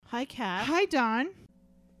Hi, Kat. Hi, Don.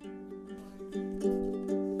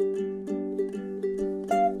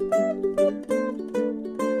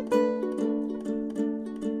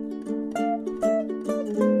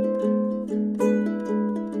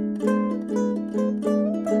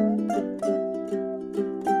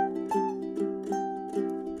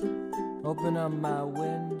 Open up my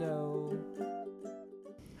window.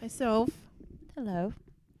 Hi, Soph. Hello.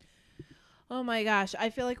 Oh my gosh, I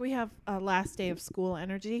feel like we have a last day of school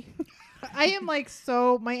energy. I am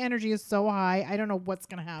my energy is so high. I don't know what's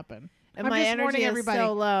going to happen. And I'm my just energy warning is everybody.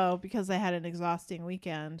 so low because I had an exhausting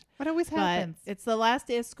weekend. What always happens? But it's the last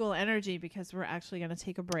day of school energy because we're actually going to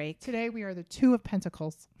take a break. Today we are the Two of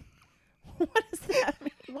Pentacles. What does that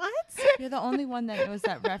mean? What? You're the only one that knows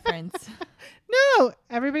that reference. No,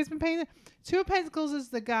 everybody's been paying. Two of Pentacles is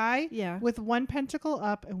the guy with one pentacle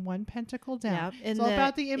up and one pentacle down. Yeah, It's all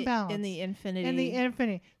about the imbalance. In the infinity. In the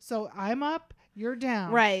infinity. So I'm up, you're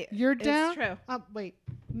down. Right. You're down. It's true. Up. Wait.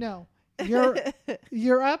 No.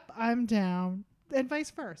 You're up, I'm down. And vice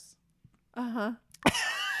versa. Uh-huh.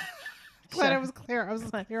 Glad I was clear. I was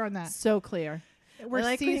clear on that. So clear. We're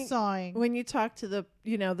like seesawing. When you talk to the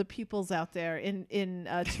peoples out there in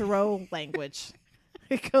tarot language,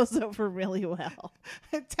 it goes over really well.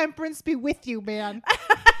 Temperance be with you, man.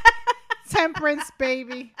 Temperance,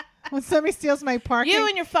 baby. When somebody steals my parking, You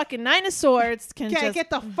and your fucking Nine of Swords can just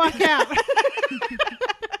get the fuck out.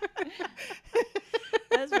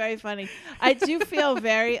 That's very funny. I do feel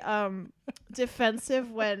very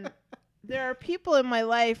defensive when there are people in my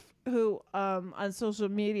life who on social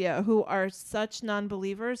media who are such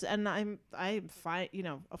non-believers, and I'm fine.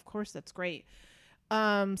 Of course that's great.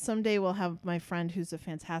 Someday we'll have my friend who's a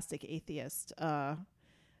fantastic atheist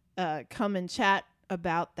come and chat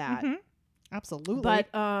about that. Mm-hmm. Absolutely.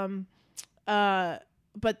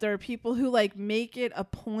 But there are people who make it a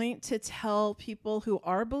point to tell people who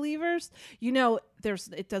are believers,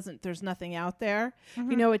 there's nothing out there.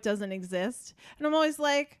 Mm-hmm. It doesn't exist. And I'm always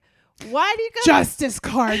like, why do you go? Justice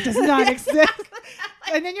card does not exist.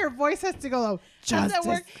 And then your voice has to go, How does justice. that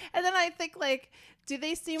work? And then I think do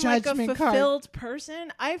they seem Judgment like a card. fulfilled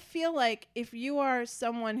person? I feel like if you are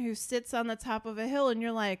someone who sits on the top of a hill and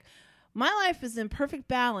you're like, my life is in perfect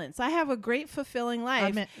balance. I have a great, fulfilling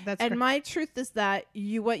life. And my truth is that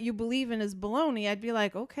what you believe in is baloney. I'd be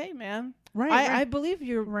like, okay, man. Right. I believe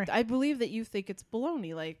you. Right. I believe that you think it's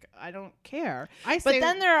baloney. I don't care. But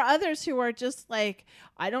then there are others who are just I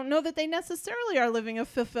don't know that they necessarily are living a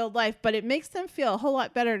fulfilled life, but it makes them feel a whole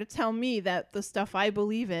lot better to tell me that the stuff I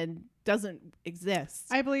believe in doesn't exist.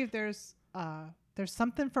 I believe there's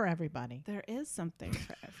something for everybody. There is something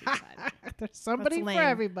for everybody. There's somebody for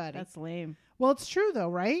everybody. That's lame. Well, it's true though,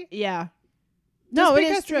 right? Yeah. No, it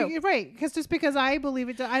is true. Right. Because just because I believe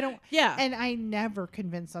it, I don't. Yeah. And I never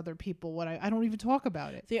convince other people what I don't even talk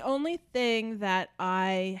about it. The only thing that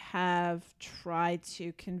I have tried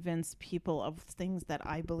to convince people of things that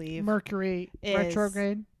I believe Mercury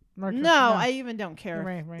retrograde. Mercury. No, I even don't care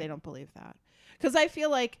if they don't believe that. Because I feel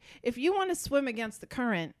like if you want to swim against the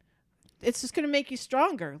current, it's just going to make you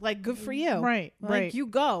stronger. Good for you. Right. Right. You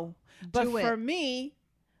go. But Do it. for me,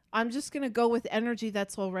 I'm just going to go with energy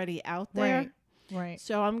that's already out there. Right.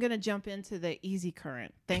 So I'm going to jump into the easy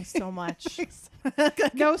current. Thanks so much.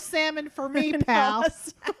 No salmon for me, pal.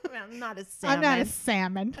 I'm not a salmon. I'm not a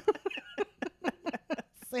salmon.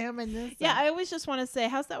 Salmon this. Yeah, I always just want to say,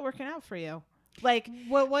 how's that working out for you?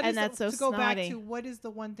 What and is that's so to go snotty. back to what is the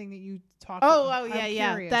one thing that you talk about?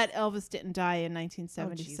 Yeah. Curious. That Elvis didn't die in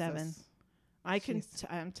 1977. Jesus.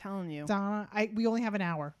 I'm telling you. Donna, we only have an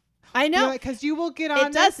hour. I know. Because you will get on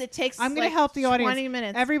It does. this. It takes I'm going to help the audience. 20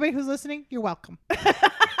 minutes. Everybody who's listening, you're welcome.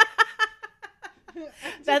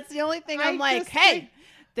 That's the only thing I'm like, hey,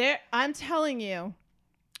 I'm telling you.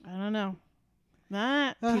 I don't know.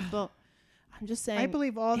 People. I'm just saying. I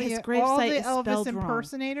believe all the Elvis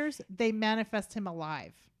impersonators, they manifest him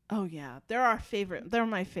alive. Oh, yeah. They're my favorite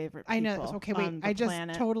people. I know. Okay, wait. I just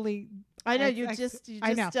planet. totally... I know you just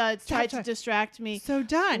tried to distract me. So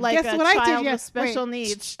done. Like guess a what I child did with special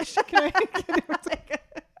needs. It's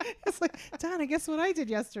like, Donna, guess what I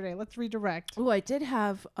did yesterday? Let's redirect. Oh, I did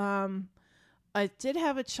have a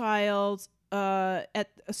child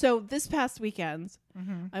so this past weekend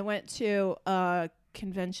I went to a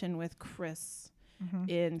convention with Chris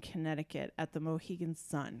in Connecticut at the Mohegan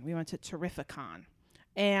Sun. We went to Terrificon.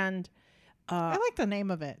 And I like the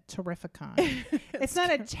name of it, Terrificon. It's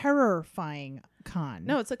not a terrifying con.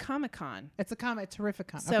 No, it's a Comic-Con. It's a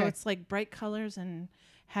Terrificon. So it's bright colors and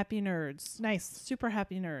happy nerds. Nice. Super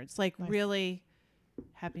happy nerds. Nice. Really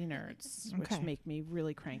Happy nerds, which make me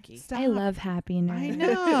really cranky. Stop. I love happy nerds. I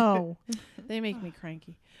know. They make me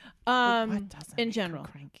cranky. What doesn't In make general. you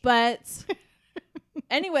cranky? But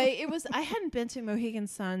anyway, I hadn't been to Mohegan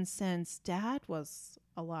Sun since Dad was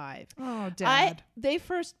alive. Oh, Dad. They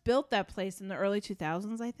first built that place in the early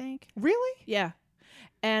 2000s, I think. Really? Yeah.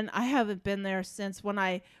 And I haven't been there since when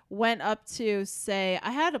I went up to say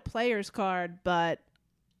I had a player's card, but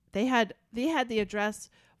they had the address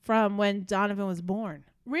from when Donovan was born.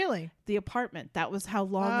 Really? The apartment. That was how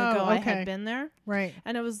long ago I had been there. Right.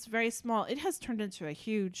 And it was very small. It has turned into a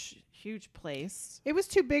huge place. It was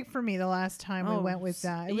too big for me the last time we went with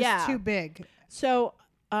that. It was too big. So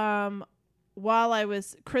while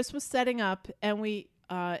Chris was setting up, and we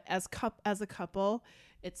as a couple,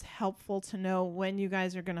 it's helpful to know when you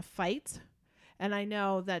guys are going to fight. And I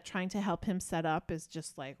know that trying to help him set up is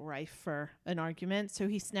just like rife for an argument. So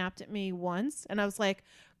he snapped at me once and I was like,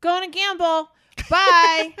 going to gamble.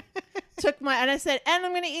 Bye. And I said, and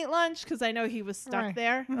I'm going to eat lunch because I know he was stuck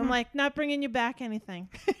there. Mm-hmm. I'm like, not bringing you back anything.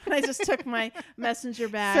 And I just took my messenger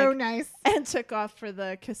bag. So nice. And took off for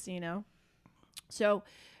the casino. So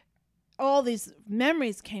all these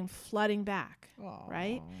memories came flooding back. Aww.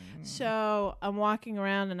 Right? So I'm walking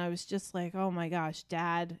around and I was just like, oh my gosh,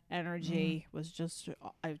 Dad energy was just,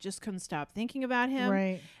 I just couldn't stop thinking about him.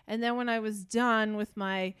 Right. And then when I was done with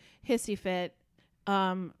my hissy fit,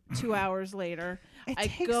 2 hours later, I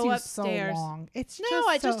go upstairs. So long.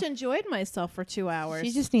 I just enjoyed myself for 2 hours.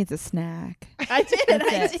 She just needs a snack. I did.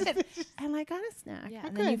 And I got a snack. Yeah,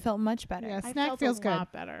 and then you felt much better. Yeah, I snack felt feels a good.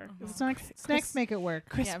 lot better. Snacks make it work.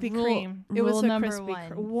 Krispy rule- Kreme. It rule was a number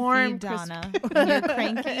Krispy one. warm Feed Donna. Krispy. When you're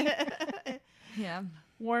cranky. Yeah.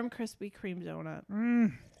 Warm Krispy Kreme donut.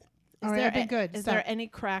 All right, I've been good. Is there any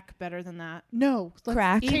crack better than that? No.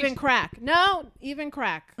 Crack. Even crack. No, even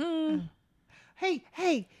crack.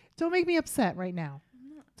 Hey, don't make me upset right now.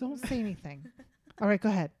 Don't say anything. All right, go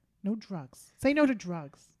ahead. No drugs. Say no to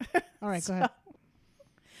drugs. All right, go ahead.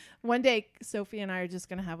 One day, Sophie and I are just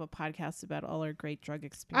going to have a podcast about all our great drug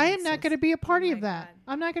experiences. I am not going to be a party Oh of that.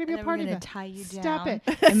 God. I'm not going to be a party of that. Tie you down. Stop it.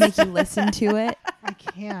 And make you listen to it I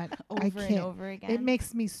can't. over I can't. and over again. It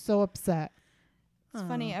makes me so upset. It's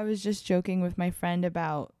funny. I was just joking with my friend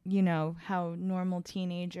about, how normal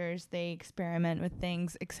teenagers, they experiment with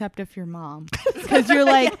things, except if you're mom. Because you're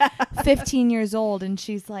like 15 years old and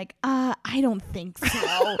she's like, I don't think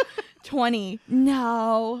so. 20.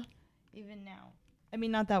 No. Even now. I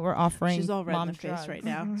mean, not that we're offering She's all red mom in the drugs. face right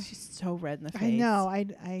now. She's so red in the face. I know.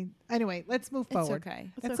 Anyway, let's move forward. It's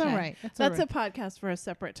okay. That's okay. all right. That's a podcast for a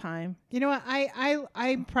separate time. You know what?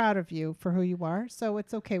 I'm proud of you for who you are. So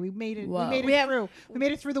it's okay. We made it. Whoa. We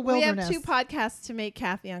made it through the wilderness. We have 2 podcasts to make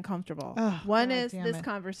Kathy uncomfortable. One God is damn this it.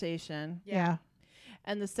 conversation. Yeah.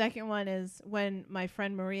 And the second one is when my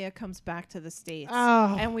friend Maria comes back to the States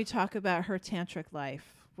Oh. and we talk about her tantric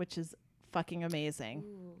life, which is fucking amazing.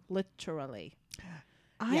 Literally.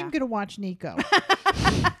 I'm gonna watch Nico.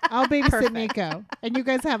 I'll babysit Nico, and you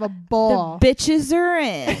guys have a ball. The bitches are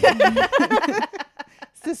in.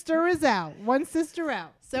 Sister is out. One sister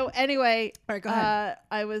out. So anyway, All right, go ahead.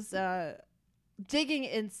 I was digging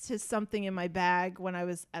into something in my bag when I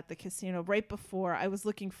was at the casino right before I was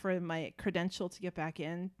looking for my credential to get back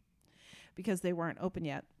in because they weren't open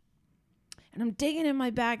yet. And I'm digging in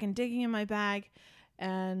my bag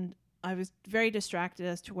and I was very distracted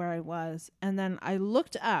as to where I was. And then I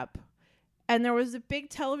looked up and there was a big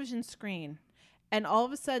television screen. And all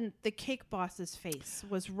of a sudden, the Cake Boss's face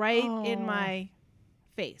was right in my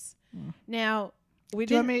face. Now, we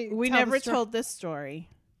never told this story.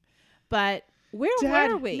 But where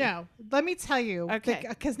were we? No, let me tell you. Okay.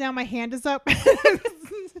 Because now my hand is up.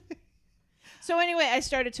 So anyway, I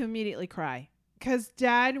started to immediately cry. Because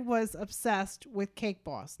Dad was obsessed with Cake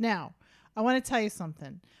Boss. Now, I want to tell you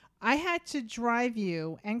something. I had to drive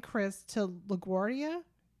you and Chris to LaGuardia.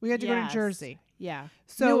 We had to go to Jersey. Yeah.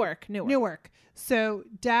 So Newark. So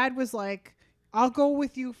Dad was like, I'll go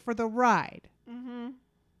with you for the ride. Mm-hmm.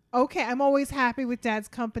 Okay, I'm always happy with Dad's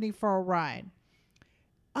company for a ride.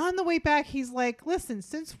 On the way back, he's like, listen,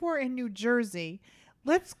 since we're in New Jersey,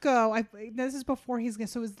 let's go. This is before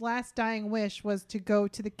so his last dying wish was to go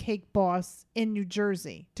to the Cake Boss in New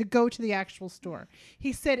Jersey, to go to the actual store.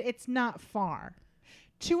 He said it's not far.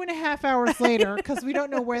 2.5 hours later, because we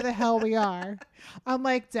don't know where the hell we are, I'm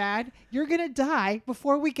like, Dad, you're going to die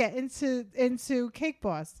before we get into Cake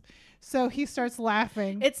Boss. So he starts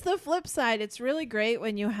laughing. It's the flip side. It's really great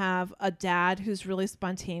when you have a dad who's really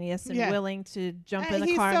spontaneous and willing to jump in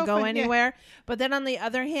the car and go anywhere. Yeah. But then on the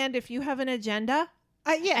other hand, if you have an agenda,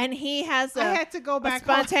 Yeah. and he has I a had to go a back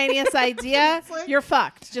home. spontaneous idea, It's like- you're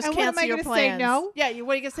fucked. Just And what am cancel I your gonna say, plans. no? Yeah,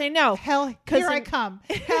 what are you gonna say? No. Hell, 'Cause here I in- come.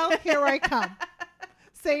 Hell, here I come.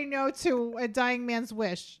 Say no to a dying man's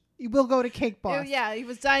wish. You will go to Cake Boss. Yeah, he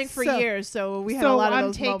was dying for So- years, so we had a lot of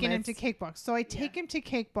those taking moments. him to Cake Boss. So I take him to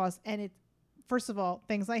Cake Boss, and it, first of all,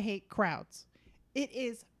 things I hate, crowds. It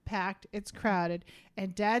is packed. It's crowded.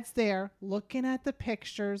 And Dad's there looking at the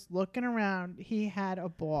pictures, looking around. He had a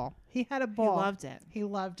ball. He had a He ball. loved it. He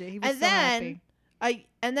loved it. He was And so then happy.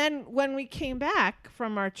 and then when we came back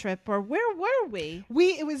from our trip, or where were we?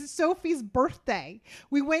 It was Sophie's birthday.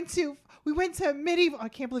 We went to medieval. I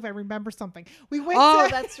can't believe I remember something. We went Oh,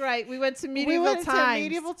 to that's right. We went to we medieval went times. to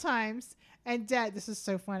medieval times, and Dad, this is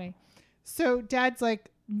so funny. So Dad's like,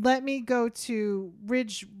 let me go to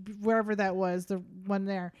Ridge, wherever that was, the one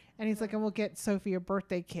there. And he's like, and we'll get Sophie a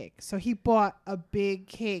birthday cake. So he bought a big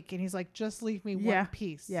cake, and he's like, just leave me one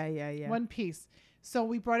piece. Yeah. One piece. So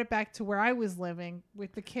we brought it back to where I was living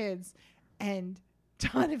with the kids, and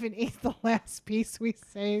Donovan ate the last piece we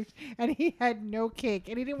saved, and he had no cake,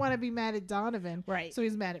 and he didn't want to be mad at Donovan. Right. So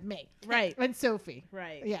he's mad at me. Right. And Sophie.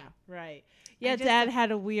 Right. Yeah. Right. Yeah, just- Dad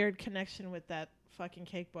had a weird connection with that fucking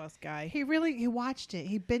Cake Boss guy. He watched it.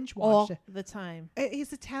 He binge All watched it. the time.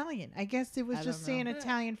 He's Italian. I guess it was I just don't know. seeing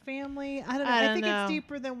Italian family. I don't know. I I don't think know. it's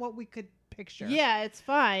deeper than what we could picture. Yeah, it's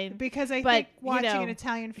fine. Because I But, think you watching know, an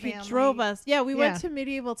Italian family. He drove us. Yeah, we Yeah. went to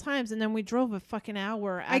medieval times, and then we drove a fucking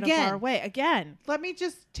hour out Again. of our way. Again. Let me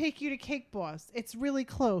just take you to Cake Boss. It's really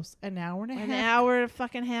close. An hour and a half. An hour and a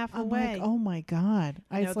fucking half I'm away. like, oh my God.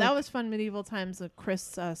 I know, that was fun. Medieval times.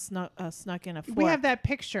 Chris snuck in a fork. We have that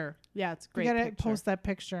picture. Yeah, it's a We great. gotta picture. post that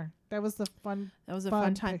picture. That was the fun. That was a fun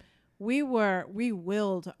fun time. pic- We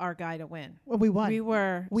willed our guy to win. Well, we won. We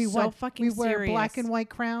were We so won. fucking We wear serious. black and white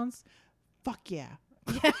crowns. Fuck yeah.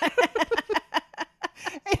 And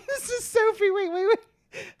this is Sophie. Wait.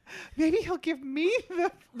 Maybe he'll give me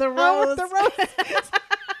The Oh, rose. the rose.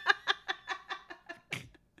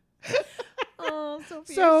 Oh,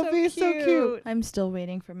 Sophie, Sophie's so cute. I'm still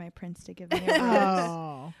waiting for my prince to give me a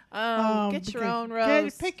rose. Oh. Get your own Get-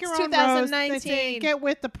 rose. pick your It's own rose. 2019. Get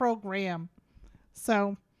with the program.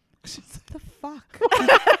 So, the fuck?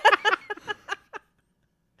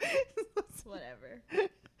 Whatever.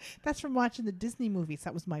 that's from watching the Disney movies.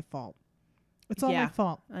 That was my fault. It's all my Yeah.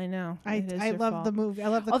 fault. I know. I It is I your love fault. the movie. I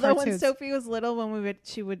love the Although cartoons. when Sophie was little, when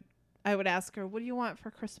I would ask her, "What do you want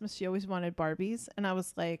for Christmas?" She always wanted Barbies, and I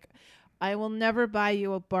was like, "I will never buy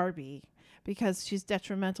you a Barbie because she's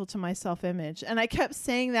detrimental to my self-image." And I kept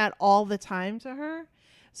saying that all the time to her.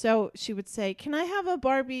 So she would say, "Can I have a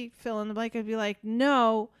Barbie fill in the blank?" I'd be like,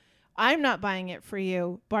 "No, I'm not buying it for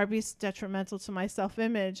you. Barbie's detrimental to my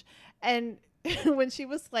self-image." And when she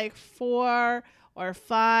was like 4 or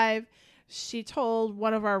 5, she told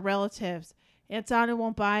one of our relatives, "Aunt Donna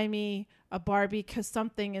won't buy me a Barbie because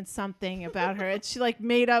something and something about her." And she like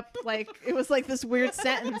made up, like, it was like this weird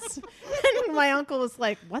sentence. And my uncle was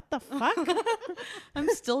like, "What the fuck?" I'm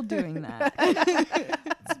still doing that.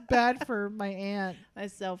 It's bad for my aunt. My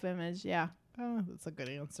self-image, yeah. Oh, that's a good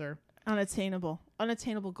answer.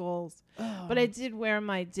 Unattainable goals. Oh. But I did wear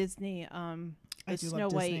my Disney, I the do Snow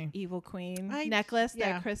love White Disney. Evil Queen I- necklace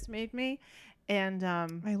yeah. that Chris made me. And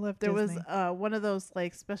I love there Disney. was one of those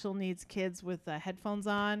like special needs kids with headphones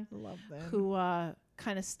on Love them. who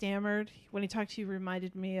kind of stammered. When he talked to you,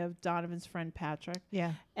 reminded me of Donovan's friend Patrick.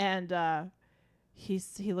 Yeah. And he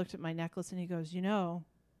looked at my necklace and he goes, "You know,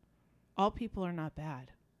 all people are not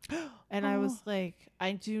bad." And I was like,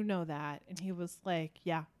 "I do know that." And he was like,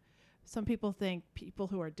 "Yeah, some people think people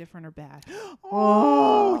who are different are bad."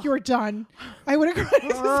 Oh, you're done. I would have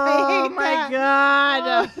cried. Oh my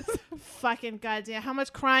god! Fucking goddamn! How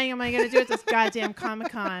much crying am I gonna do at this goddamn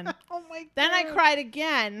Comic-Con? Oh my god. Then I cried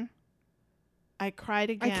again. I cried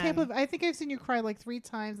I again. can't believe. I think I've seen you cry like 3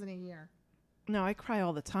 times in a year. No, I cry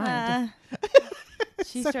all the time.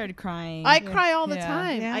 She Sorry. started crying. I cry all the Yeah.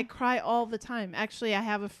 time. Yeah. I cry all the time. Actually, I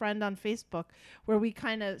have a friend on Facebook where we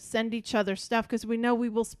kind of send each other stuff because we know we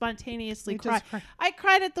will spontaneously You cry. just cry. I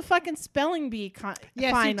cried at the fucking spelling bee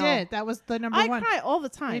Yes, final. you did. That was the number I one. cry all the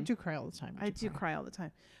time. I do cry all the time. I do cry all the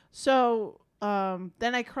time. So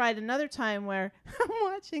then I cried another time where I'm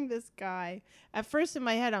watching this guy. At first in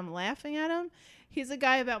my head, I'm laughing at him. He's a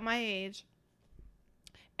guy about my age.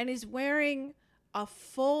 And he's wearing a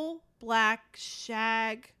full black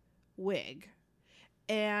shag wig.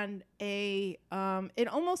 And it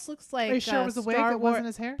almost looks like Are you sure it was a wig? Star It wasn't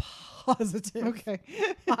his hair? Positive. Okay.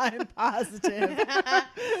 I'm positive.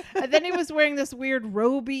 And then he was wearing this weird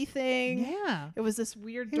roby thing. Yeah. It was this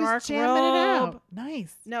weird He dark was jamming it robe. out.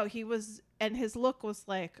 Nice. No, he was and his look was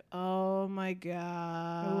like, oh my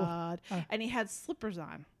God. And he had slippers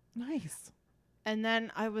on. Nice. And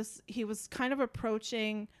then he was kind of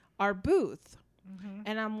approaching our booth. Mm-hmm.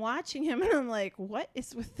 And I'm watching him and I'm like, what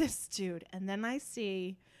is with this dude? And then I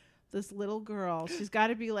see this little girl. She's got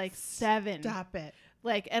to be like 7. Stop it.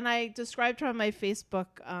 Like, and I described her on my Facebook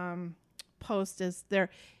post as they're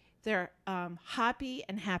hoppy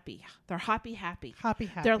and happy. They're happy. Happy.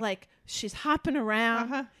 They're like, she's hopping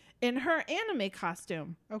around in her anime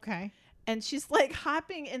costume. Okay. And she's like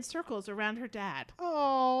hopping in circles around her dad.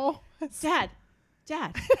 Oh. Dad.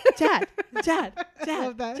 Love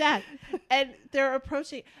that. Dad. And they're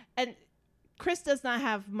approaching. And Chris does not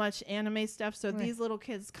have much anime stuff, so these little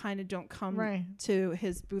kids kind of don't come to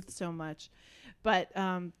his booth so much. But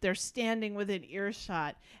they're standing within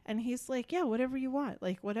earshot. And he's like, yeah, whatever you want.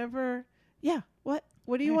 Like, whatever. Yeah, what?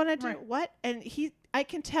 What do you want to do? Right. What? And I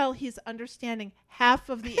can tell he's understanding half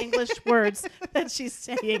of the English words that she's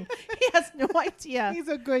saying. He has no idea. He's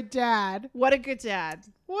a good dad. What a good dad.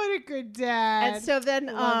 What a good dad. And so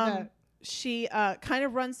then she kind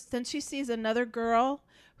of runs. Then she sees another girl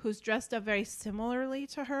who's dressed up very similarly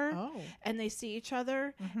to her. Oh. And they see each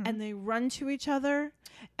other and they run to each other.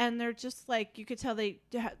 And they're just like, you could tell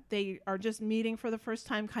they are just meeting for the first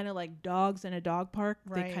time, kind of like dogs in a dog park.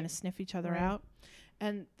 Right. They kind of sniff each other out.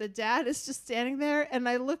 And the dad is just standing there, and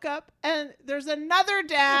I look up, and there's another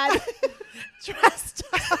dad dressed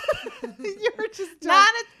up. You're just not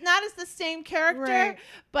as the same character, Right.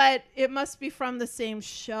 but it must be from the same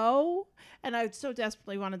show. And I so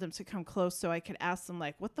desperately wanted them to come close so I could ask them,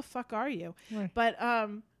 like, what the fuck are you? Right. But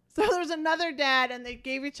so there's another dad, and they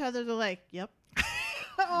gave each other the like, yep.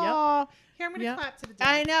 Oh, here, I'm going to clap to the dad.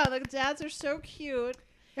 I know. The dads are so cute.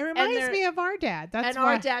 It reminds me of our dad. That's and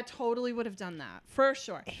why our dad totally would have done that, for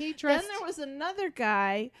sure. he dressed. Then there was another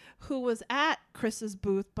guy who was at Chris's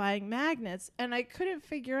booth buying magnets, and I couldn't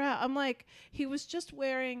figure out. I'm like, he was just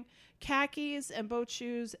wearing khakis and boat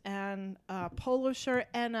shoes and a polo shirt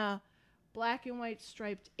and a black and white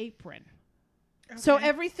striped apron. Okay. So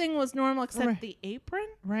everything was normal except the apron.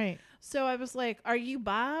 Right. So I was like, are you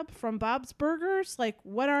Bob from Bob's Burgers? Like,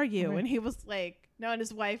 what are you? Right. And he was like, no, and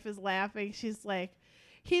his wife is laughing. She's like,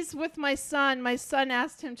 he's with my son. My son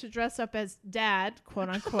asked him to dress up as dad, quote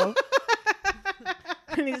unquote.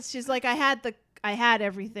 And she's like, I had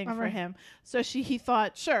everything for him. So he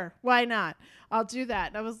thought, sure, why not? I'll do that.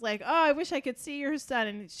 And I was like, oh, I wish I could see your son.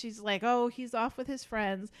 And she's like, oh, he's off with his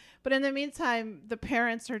friends. But in the meantime, the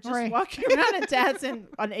parents are just walking around and dad's in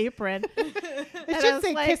an apron. It should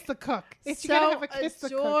say like, kiss the cook. It's so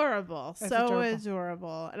adorable. So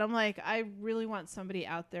adorable. And I'm like, I really want somebody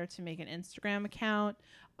out there to make an Instagram account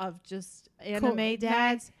of just anime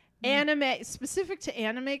dads. Anime, specific to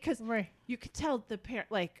anime, because you could tell the parent,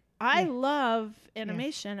 like, I love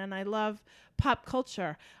animation and I love pop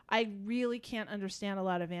culture. I really can't understand a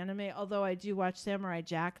lot of anime, although I do watch Samurai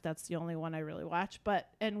Jack. That's the only one I really watch.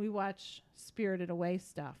 And we watch Spirited Away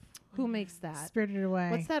stuff. Who makes that? Spirited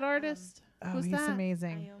Away. What's that artist? Who's he's that?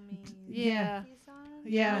 amazing. Yeah.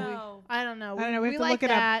 I don't know. We have to like look it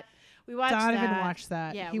that. up. We watched Donovan that. watched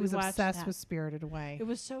that. Yeah, he was obsessed with Spirited Away. It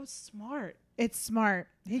was so smart. It's smart.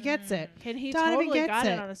 He gets it. And he Donovan totally gets got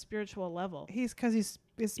it on a spiritual level. Because he's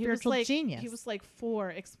a spiritual genius. He was like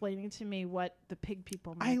 4 explaining to me what the pig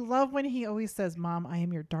people meant. I love when he always says, Mom, I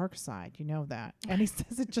am your dark side. You know that. And he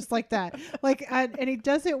says it just like that. And he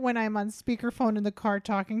does it when I'm on speakerphone in the car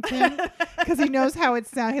talking to him because he knows how it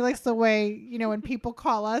sounds. He likes the way, when people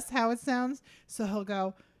call us, how it sounds. So he'll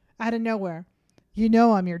go out of nowhere. You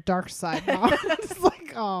know I'm your dark side, Mom. It's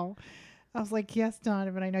like, oh. I was like, yes,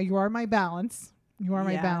 Donovan, I know you are my balance. You are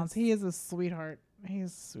my balance. He is a sweetheart. He's a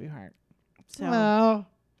sweetheart. So,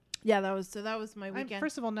 yeah, that was my weekend.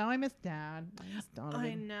 First of all, now I miss Dad. I miss Donovan.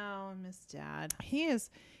 I know, I miss Dad. He's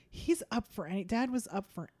up for Dad was up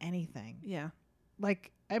for anything. Yeah.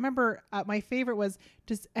 Like, I remember my favorite was,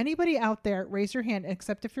 does anybody out there raise your hand,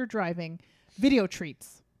 except if you're driving, video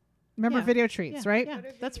treats? Remember video treats, right? Yeah,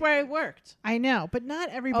 that's where I worked. I know, but not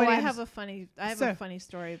everybody. I have a funny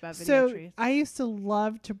story about video treats. I used to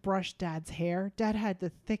love to brush Dad's hair. Dad had the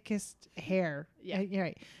thickest hair. Yeah,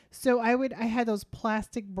 right. So I had those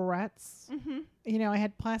plastic barrettes. Mm-hmm. I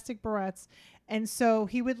had plastic barrettes, and so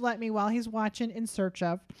he would let me while he's watching In Search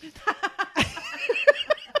of.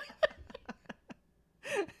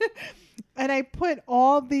 And I put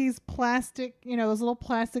all these plastic, those little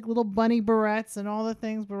plastic little bunny barrettes and all the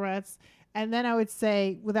things barrettes. And then I would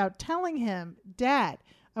say, without telling him, Dad,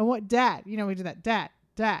 I want Dad. We do that. Dad.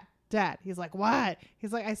 He's like, what?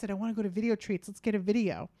 He's like, I said, I want to go to Video Treats. Let's get a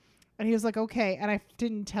video. And he was like, okay. And I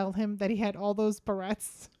didn't tell him that he had all those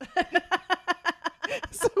barrettes.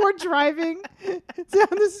 So we're driving down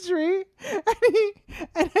the street,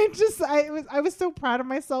 and I was so proud of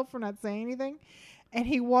myself for not saying anything. And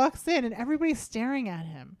he walks in, and everybody's staring at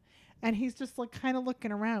him, and he's just like kind of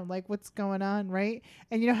looking around, like what's going on, right?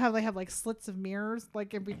 And you know how they have like slits of mirrors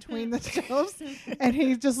like in between the shelves, and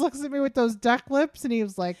he just looks at me with those duck lips, and he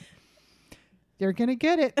was like, "You're gonna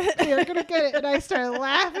get it, you're gonna get it." And I started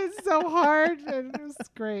laughing so hard, and it was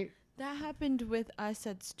great. That happened with us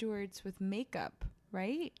at Stewart's with makeup,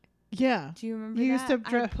 right? Yeah. Do you remember You that? used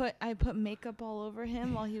to I put makeup all over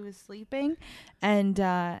him while he was sleeping, and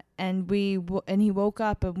he woke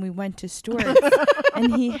up and we went to Stewart's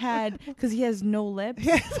and he had, because he has no lips,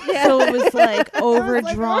 so it was like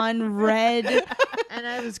overdrawn red, and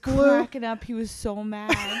I was cracking up. He was so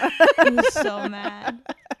mad. He was so mad.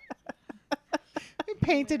 He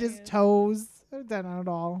painted his toes. I've done it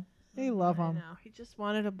all. They love I him. know. He just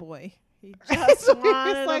wanted a boy. He just So he was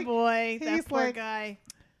wanted like- a boy. he's That poor like- guy.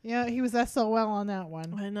 Yeah, he was SOL on that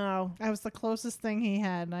one. I know. That was the closest thing he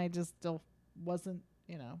had, and I just still wasn't,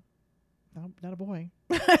 not a boy.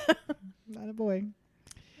 Not a boy.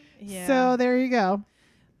 Yeah. So there you go.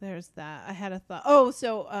 There's that. I had a thought. Oh,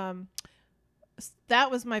 so that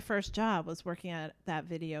was my first job, was working at that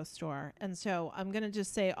video store. And so I'm going to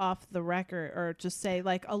just say off the record, or just say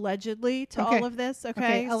like allegedly to Okay. all of this.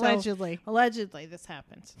 Okay. So allegedly. allegedly this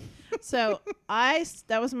happened. So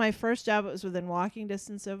that was my first job. It was within walking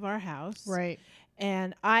distance of our house. Right.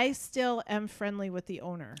 And I still am friendly with the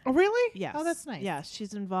owner. Oh, really? Yes. Oh, that's nice. Yeah.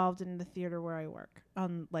 She's involved in the theater where I work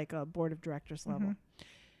on like a board of directors level. Mhm.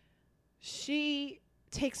 She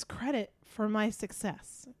takes credit for my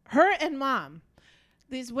success. Her and Mom,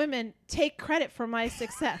 these women take credit for my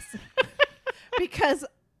success because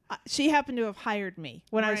she happened to have hired me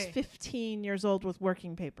when I was Right. 15 years old with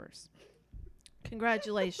working papers.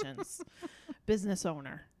 Congratulations, business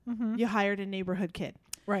owner. Mm-hmm. You hired a neighborhood kid.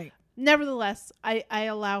 Right. Nevertheless, I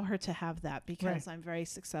allow her to have that because Right. I'm very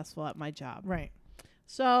successful at my job. Right.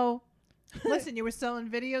 So, Listen, you were selling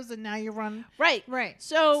videos, and now you run. right. Right.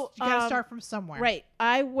 So, You got to start from somewhere. Right.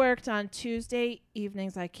 I worked on Tuesday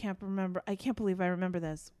evenings. I can't believe I remember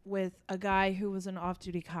this, with a guy who was an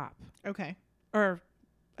off-duty cop, Okay. or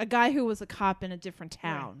a guy who was a cop in a different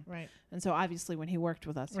town. Right. And so obviously when he worked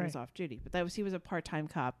with us, he was Right. off duty, but he was a part-time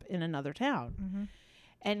cop in another town. Mm-hmm.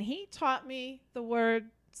 And he taught me the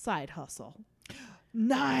word side hustle.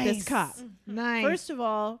 Nice. This cop. Nice. First of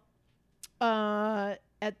all,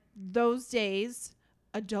 at those days,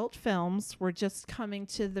 adult films were just coming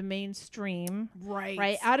to the mainstream,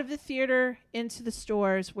 right out of the theater into the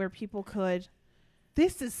stores where people could.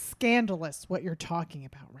 This is scandalous what you're talking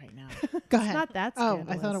about right now. Go ahead. It's not that Oh,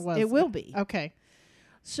 scandalous. I thought it was. It will be. Okay.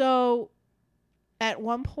 So at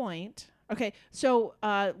one point,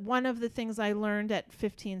 one of the things I learned at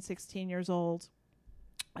 15, 16 years old,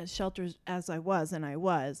 as sheltered as I was,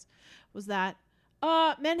 was that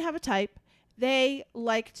men have a type. They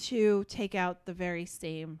like to take out the very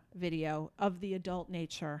same video of the adult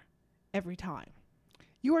nature every time.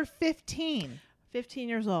 You were 15. 15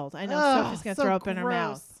 years old. I know Ugh, Sophie's going to so throw up in her gross.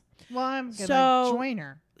 mouth. Well, I'm going to So- join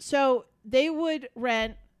her. So they would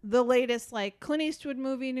rent the latest like Clint Eastwood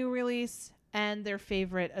movie new release and their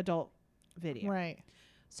favorite adult video. Right.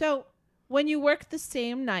 So when you work the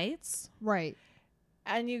same nights Right.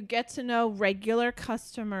 and you get to know regular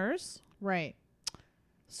customers, Right.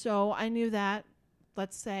 so I knew that,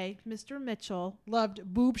 let's say, Mr. Mitchell. Loved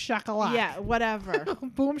Boob Shakalaka. Yeah, whatever.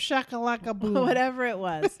 Boom Shakalaka Boom. Whatever it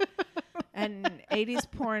was. And 80s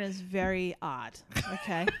porn is very odd.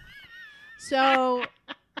 Okay. So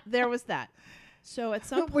there was that. So at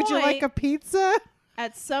some point. Would you like a pizza?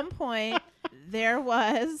 At some point, there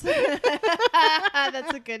was.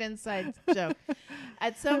 That's a good inside joke.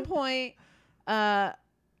 At some point,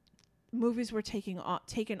 movies were taken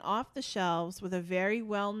off the shelves with a very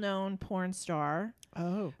well-known porn star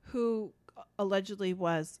Oh. who allegedly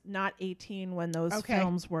was not 18 when those Okay.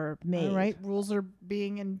 films were made. All right. Rules are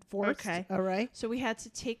being enforced. Okay. All right. So we had to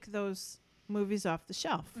take those movies off the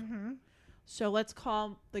shelf. Mm-hmm. So let's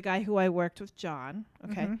call the guy who I worked with, John.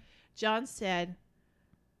 Okay. Mhm. John said,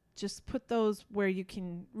 just put those where you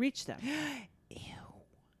can reach them. Ew.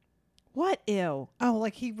 What? Ew. Oh,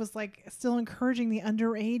 like he was like still encouraging the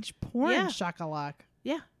underage porn Yeah. shakalak.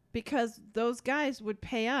 Yeah. Because those guys would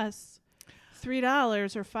pay us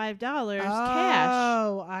 $3 or $5 cash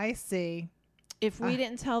Oh, I see. if we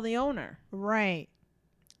didn't tell the owner. Right.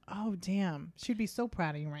 Oh, damn. She'd be so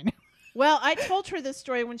proud of you right now. Well, I told her this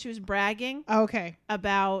story when she was bragging Okay.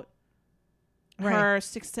 about her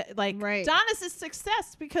success. Like Right. Donna's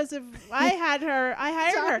success because of I hired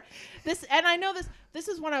her. This and I know this. This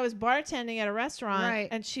is when I was bartending at a restaurant, Right.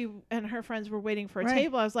 and she and her friends were waiting for a Right.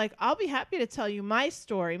 table. I was like, I'll be happy to tell you my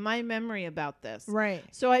story, my memory about this. Right.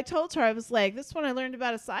 So I told her, I was like, this is when I learned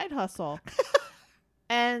about a side hustle.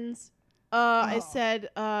 And I said,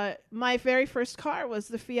 my very first car was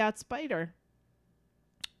the Fiat Spider.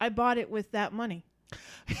 I bought it with that money.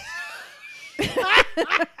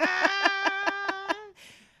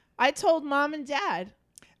 I told Mom and Dad.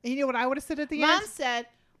 And you know what I would have said at the Mom end? said,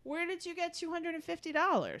 where did you get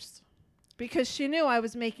 $250? Because she knew I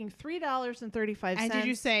was making $3.35. And did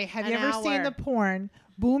you say, have you an ever seen hour. the porn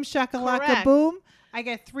Boom Shakalaka Correct. Boom? I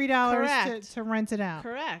get $3 Correct. to rent it out.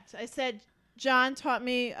 Correct. I said, John taught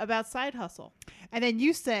me about side hustle. And then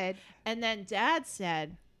you said, And then Dad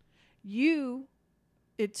said,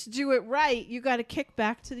 to do it right, you got to kick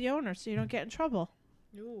back to the owner so you don't get in trouble.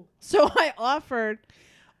 Ooh. So I offered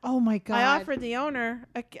oh my God. I offered the owner,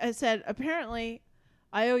 I said, apparently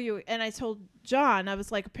I owe you. And I told John, I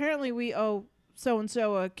was like, apparently we owe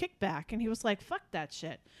so-and-so a kickback. And he was like, fuck that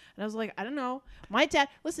shit. And I was like, I don't know. My dad,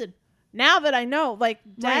 listen, now that I know, like,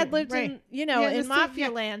 Dad lived in, in mafia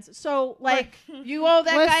lands. So, like, you owe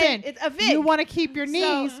that guy a vig. You want to keep your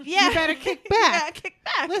knees, So, you better kick back. You gotta kick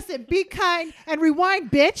back. Listen, be kind and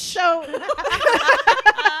rewind, bitch. So,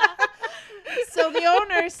 so the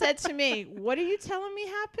owner said to me, what are you telling me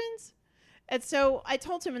happened? And so I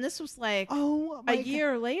told him, and this was like a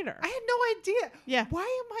year later. I had no idea. Yeah. Why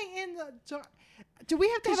am I in the dark? Do we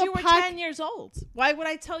have to have Because a you were 10 years old. Why would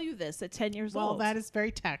I tell you this at 10 years old? Well, that is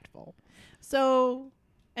very tactful. So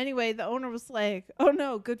anyway, the owner was like, oh,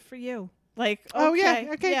 no, good for you. Like, okay. Oh, yeah.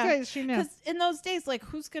 Okay, good. She knew. Because in those days, like,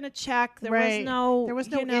 who's going to check? There Right. was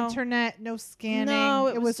no internet, no scanning. No,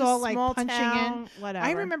 it was all like small punching town, in. whatever.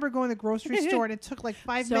 I remember going to the grocery store and it took like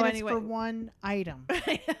 5 So minutes anyway. for one item.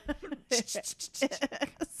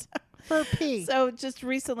 For pee. So just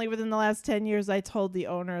recently, within the last 10 years, I told the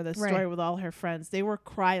owner the story Right. with all her friends. They were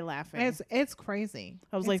cry laughing. It's crazy.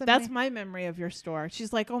 I was It's like, that's my memory of your store.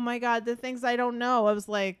 She's like, oh my God, the things I don't know. I was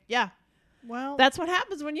like, yeah, well, that's what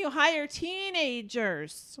happens when you hire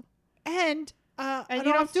teenagers. and And an you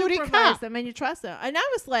don't off-duty supervise cop. them and you trust them. And I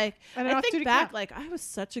was like, And an I think off-duty back, cop. like I was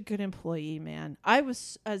such a good employee, man. I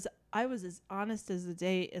was as honest as the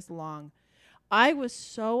day is long. I was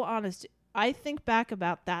so honest. I think back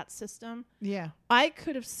about that system. Yeah. I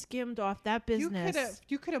could have skimmed off that business.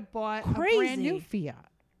 You could have bought Crazy. a brand new Fiat.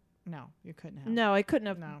 No, you couldn't have. No, I couldn't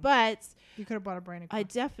have. No. But You could have bought a brand new car. I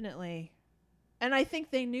definitely, and I think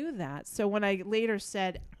they knew that. So when I later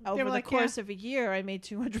said over were the like, course of a year I made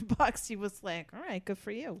 $200, he was like, "All right, good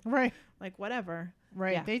for you." Right. Like whatever.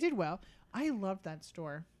 Right. Yeah. They did well. I loved that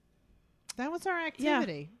store. That was our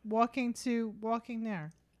activity. Walking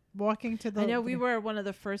there. Walking to the I know we were one of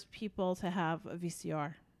the first people to have a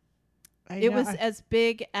VCR. I It know. was as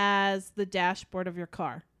big as the dashboard of your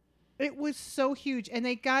car. It was so huge. And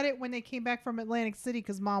they got it when they came back from Atlantic City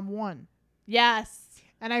because Mom won. Yes.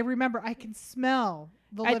 And I remember I can smell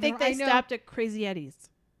the I think they stopped at Crazy Eddie's.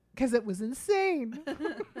 because it was insane.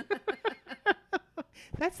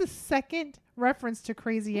 That's the second reference to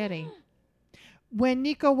Crazy Eddie. When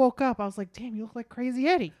Nico woke up, I was like, damn, you look like Crazy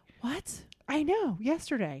Eddie. What? I know,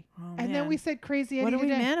 yesterday. Oh, And then we said Crazy Eddie what are we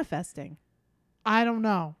today. manifesting? I don't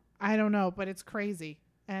know, but it's crazy.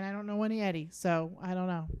 And I don't know any Eddie, so I don't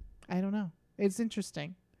know. It's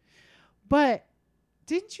interesting. But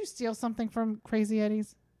didn't you steal something from Crazy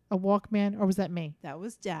Eddie's? A Walkman? Or was that me? That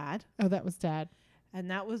was Dad. Oh, that was Dad.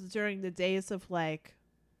 And that was during the days of like,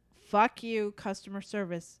 fuck you, customer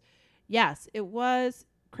service. Yes, it was.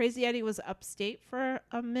 Crazy Eddie was upstate for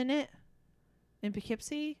a minute in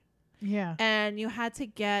Poughkeepsie. Yeah. And you had to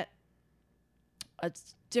get a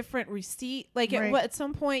different receipt. Like Right. at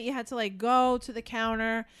some point you had to like go to the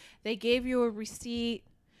counter. They gave you a receipt.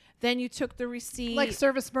 Then you took the receipt. Like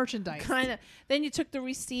service merchandise. Kind of. Then you took the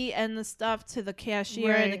receipt and the stuff to the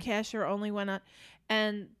cashier, and the Right. cashier only went on.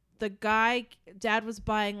 And the guy, Dad was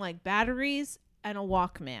buying like batteries and a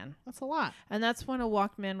Walkman. That's a lot. And that's when a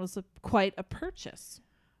Walkman was quite a purchase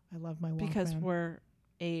I love my Walkman. because we're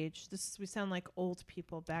aged. We sound like old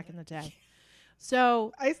people back in the day.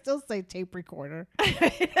 So I still say tape recorder.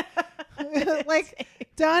 Like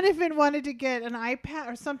Donovan wanted to get an iPad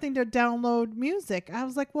or something to download music. I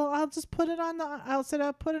was like, well, I'll just put it on I'll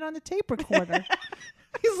put it on the tape recorder.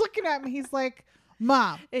 He's looking at me. He's like,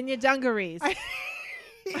 Mom. in your dungarees.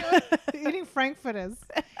 Eating frankfurters.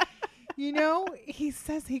 You know, he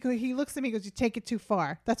looks at me and goes, you take it too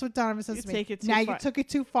far. That's what Donovan says You to me. take it too now far. you took it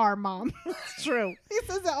too far, Mom. It's true. He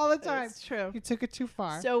says that all the time. It's true. You took it too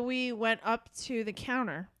far. So we went up to the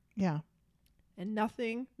counter Yeah. And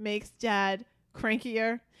nothing makes Dad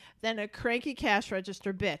crankier than a cranky cash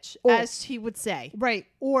register bitch, Or- as he would say. Right.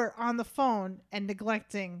 Or on the phone and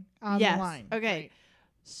neglecting on Yes. the line. Okay. Right.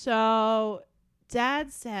 So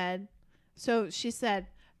Dad said, so she said,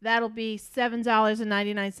 that'll be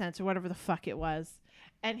 $7.99 or whatever the fuck it was.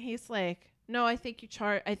 And he's like, no, I think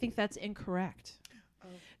that's incorrect. Oh.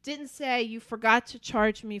 Didn't say you forgot to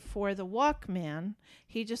charge me for the Walkman.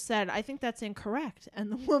 He just said, I think that's incorrect.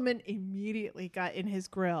 And the woman immediately got in his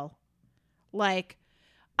grill. Like,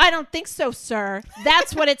 I don't think so, sir.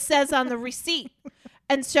 That's what it says on the receipt.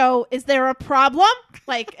 And so is there a problem?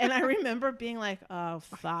 Like, and I remember being like, oh,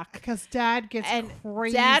 fuck. Because Dad gets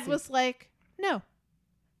crazy. Dad was like, no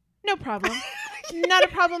problem. Not a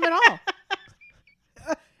problem at all.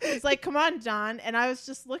 He's like, come on, John. And I was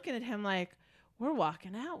just looking at him like, we're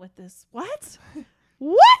walking out with this. What?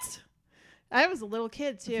 What? I was a little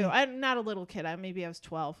kid, too. I'm not a little kid. Maybe I was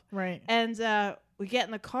 12. Right. And we get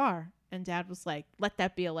in the car. And Dad was like, let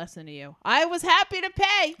that be a lesson to you. I was happy to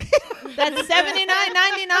pay that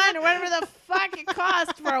 $79.99 or whatever the fuck it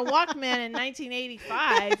cost for a Walkman in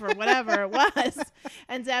 1985 or whatever it was.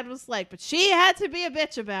 And Dad was like, but she had to be a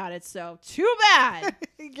bitch about it. So too bad.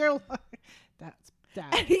 You're like, that's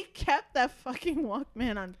Dad. And he kept that fucking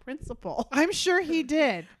Walkman on principle. I'm sure he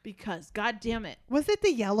did. Because, God damn it. Was it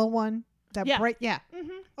the yellow one? That Yeah. bright, yeah. Mm-hmm.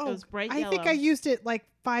 Oh, It was bright I yellow. think I used it like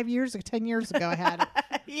 5 years ago, 10 years ago. I had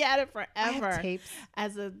it. He had it I forever have tapes.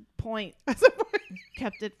 as a point. As a point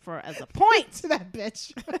Kept it for as a point. to that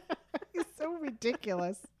bitch. He's so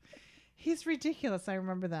ridiculous. He's ridiculous. I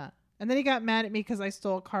remember that. And then he got mad at me because I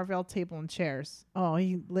stole a Carvel table and chairs. Oh,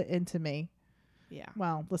 he lit into me. Yeah.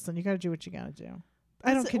 Well, listen, you got to do what you got to do.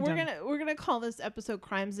 I don't condone. We're gonna call this episode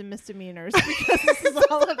 "Crimes and Misdemeanors" because this is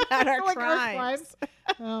all about our Like crimes.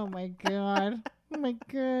 Oh my god. Oh my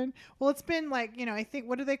god. Well, it's been like, I think,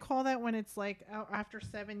 what do they call that when it's like after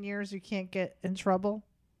 7 years you can't get in trouble?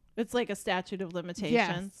 It's like a statute of limitations.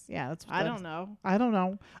 Yes. Yeah, that's what I don't know. I don't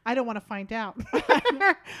know. I don't want to find out.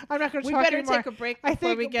 I'm not going to We talk better anymore. take a break I before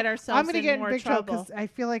think we get ourselves I'm going to in get in more big trouble trouble. because I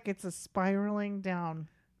feel like it's a spiraling down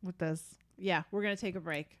with this. Yeah, we're gonna take a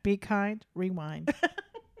break. Be kind, rewind.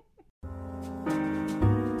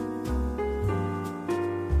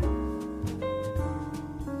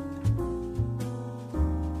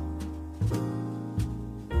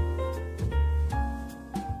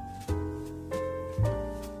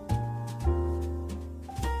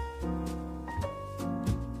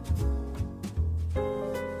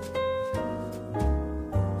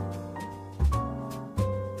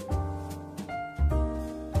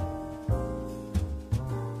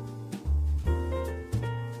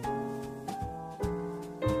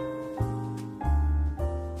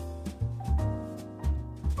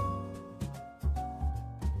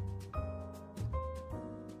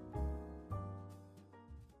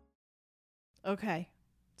 Okay,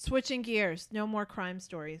 switching gears. No more crime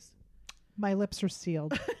stories. My lips are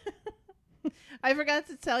sealed. I forgot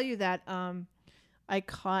to tell you that I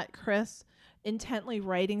caught Chris intently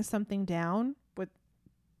writing something down with.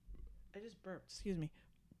 I just burped. Excuse me.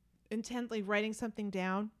 Intently writing something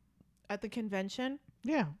down at the convention.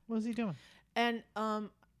 Yeah. What was he doing? And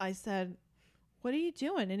I said, what are you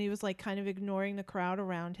doing? And he was like kind of ignoring the crowd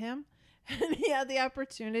around him. And he had the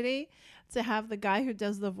opportunity to have the guy who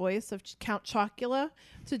does the voice of Count Chocula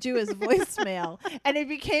to do his voicemail. And it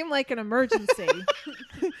became like an emergency.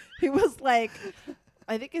 He was like,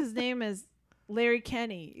 I think his name is Larry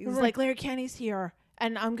Kenny. He was like, Larry Kenny's here.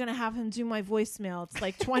 And I'm going to have him do my voicemail. It's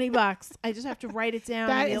like $20. I just have to write it down.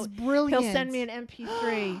 That and is brilliant. He'll send me an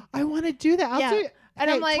MP3. I want to do that. I'll Yeah. do And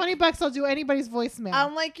hey, I'm like, $20. I'll do anybody's voicemail.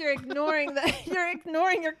 I'm like, you're ignoring you're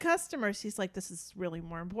ignoring your customers. He's like, this is really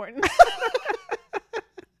more important.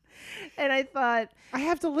 And I thought, I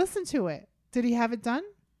have to listen to it. Did he have it done?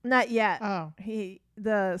 not yet. Oh.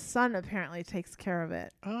 The son apparently takes care of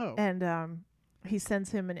it. Oh. And he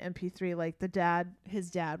sends him an MP3, like his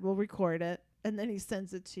dad will record it. And then he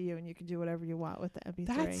sends it to you, and you can do whatever you want with the MP3.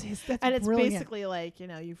 That's and it's brilliant. basically like,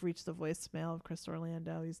 you've reached the voicemail of Chris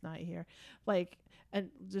Orlando. He's not here. Like,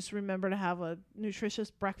 and just remember to have a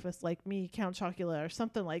nutritious breakfast like me, Count Chocula, or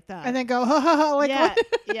something like that. And then go, ha ha ha. Like, yeah,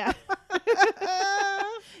 what? yeah.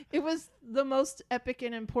 It was the most epic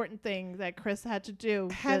and important thing that Chris had to do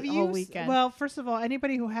Have the you? whole weekend. Well, first of all,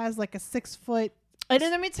 anybody who has like a 6 foot and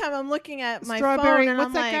in the meantime, I'm looking at my strawberry. phone, and What's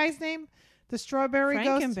I'm that like, guy's name? The strawberry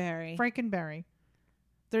ghost. Frankenberry. Frankenberry.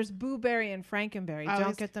 There's Booberry and Frankenberry. Oh,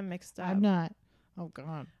 Don't get them mixed up. I'm not. Oh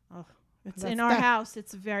God. Oh, it's That's in our that- house.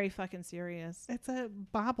 It's very fucking serious. It's a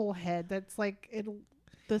bobblehead that's like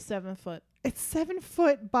The 7 foot. It's 7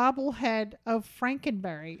 foot bobblehead of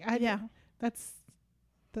Frankenberry. Yeah. That's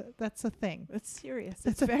That's a thing. It's serious.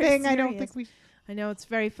 It's a very thing. I don't serious. think we. I know, it's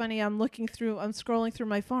very funny. I'm scrolling through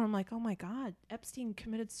my phone. I'm like, oh my God, Epstein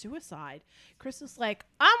committed suicide. Chris is like,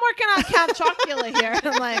 I'm working on Count Chocula here.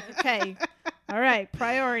 I'm like, okay, all right,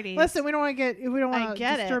 priorities. Listen, we don't want to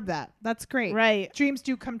get disturb that. That's great. Right. Dreams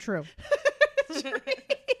do come true.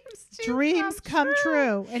 Dreams come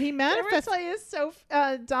true. And he I manifests. tell you,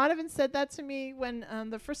 Donovan said that to me when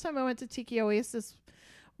the first time I went to Tiki Oasis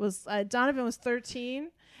was Donovan was 13.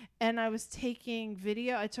 And I was taking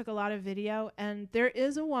video. I took a lot of video. And there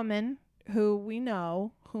is a woman whom we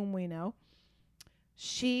know.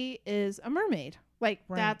 She is a mermaid. Like,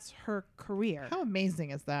 that's her career. How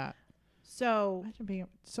amazing is that? So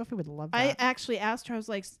Sophie would love that. I actually asked her, I was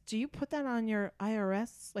like, do you put that on your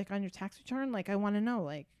IRS, like on your tax return? Like, I want to know.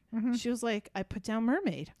 Like, she was like, I put down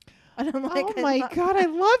mermaid. And I'm like, oh my God, I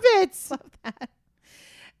love it. Love that.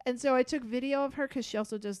 And so I took video of her because she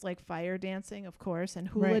also does like fire dancing, of course, and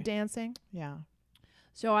hula dancing. Yeah.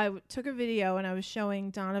 So I took a video and I was showing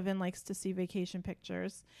Donovan likes to see vacation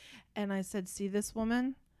pictures. And I said, see this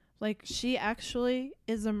woman? Like, she actually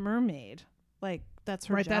is a mermaid. Like, that's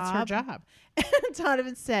her job. That's her job. And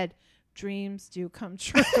Donovan said, dreams do come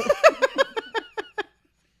true.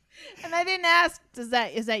 And I didn't ask, is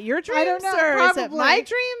that your dreams? I don't know. Or Probably. is it my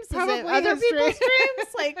dreams? Probably is it other his people's dreams?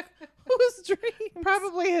 Like, whose dreams?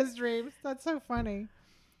 Probably his dreams. That's so funny.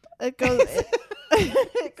 It goes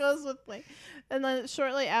it goes with like, and then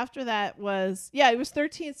shortly after that was he was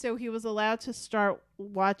 13, so he was allowed to start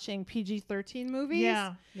watching PG-13 movies.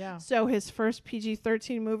 Yeah. So his first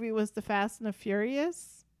PG-13 movie was The Fast and the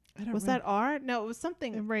Furious. Was that R? No, it was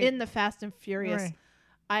something in The Fast and Furious. Right.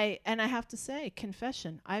 I have to say,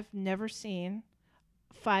 confession, I've never seen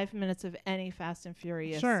 5 minutes of any Fast and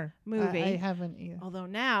Furious movie. I haven't either. Although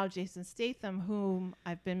now Jason Statham, whom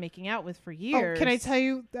I've been making out with for years. Oh, can I tell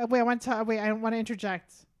you? Wait, I want to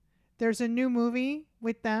interject. There's a new movie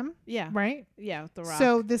with them. Yeah. Right? Yeah, with The Rock.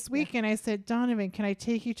 So this weekend I said, Donovan, can I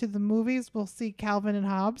take you to the movies? We'll see Calvin and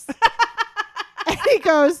Hobbes. And he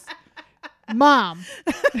goes, Mom.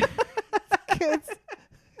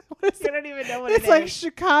 You don't even know what it's like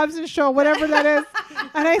Hobbs and Shaw, whatever that is.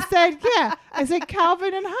 And I said, yeah. I said,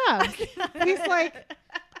 Calvin and Hobbes. He's like,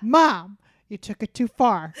 Mom, you took it too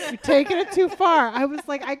far. You're taking it too far. I was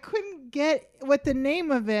like, I couldn't get what the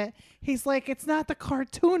name of it. He's like, it's not the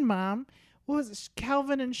cartoon, Mom. What was it?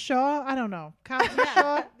 Calvin and Shaw? I don't know. Calvin and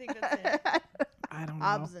Shaw? I think that's it. I don't know.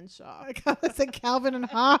 Hobbs and Shaw. I said Calvin and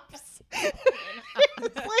Hobbes.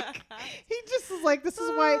 It's like, he just is like, this is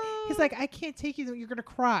why. He's like, I can't take you. You're going to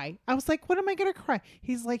cry. I was like, what am I going to cry?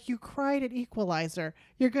 He's like, you cried at Equalizer.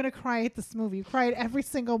 You're going to cry at this movie. You cried at every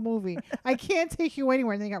single movie. I can't take you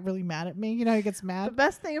anywhere. And they got really mad at me. You know, he gets mad. The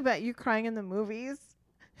best thing about you crying in the movies,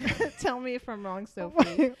 tell me if I'm wrong,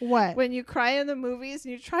 Sophie. What? When you cry in the movies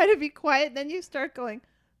and you try to be quiet, then you start going,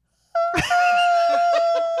 I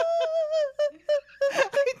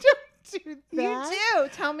don't do that. You do.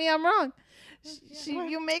 Tell me I'm wrong.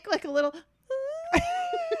 You make like a little.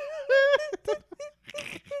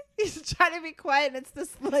 He's trying to be quiet, and it's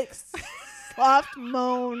this like soft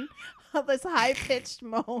moan, this high pitched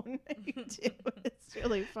moan you do. It's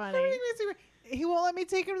really funny. He won't let me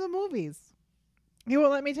take him to the movies. He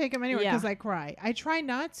won't let me take him anywhere because I cry. I try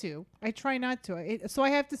not to. So I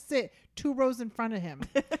have to sit 2 rows in front of him.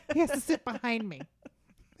 He has to sit behind me.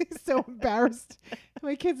 He's so embarrassed.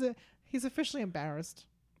 My kid's he's officially embarrassed.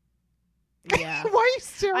 Yeah. Why are you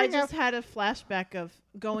staring I at just had a flashback of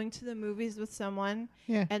going to the movies with someone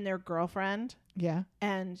and their girlfriend. Yeah.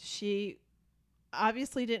 And she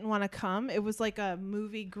obviously didn't want to come. It was like a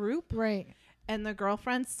movie group. Right. And the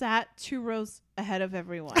girlfriend sat 2 rows ahead of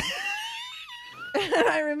everyone. And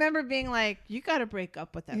I remember being like, you got to break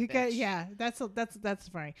up with that bitch. That's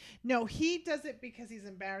funny. No, he does it because he's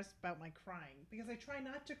embarrassed about my crying. Because I try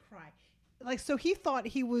not to cry. Like, so he thought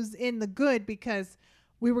he was in the good because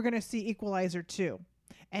we were going to see Equalizer 2.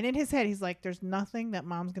 And in his head, he's like, there's nothing that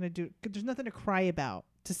Mom's going to do. There's nothing to cry about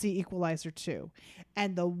to see Equalizer 2.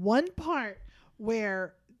 And the one part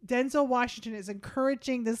where Denzel Washington is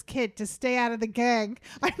encouraging this kid to stay out of the gang,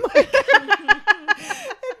 I'm like...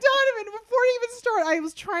 And Donovan, before he even started, I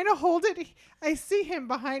was trying to hold it. I see him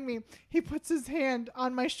behind me. He puts his hand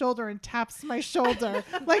on my shoulder and taps my shoulder,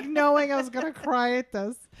 like knowing I was going to cry at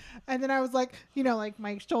this. And then I was like, you know, like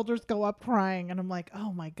my shoulders go up crying. And I'm like,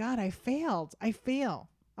 oh my God, I failed. I fail.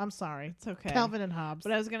 I'm sorry. It's okay. Calvin and Hobbes.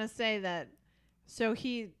 But I was going to say that, so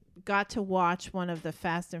got to watch one of the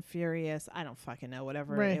Fast and Furious, I don't fucking know,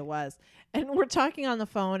 whatever Right. it was. And we're talking on the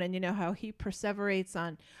phone, and you know how he perseverates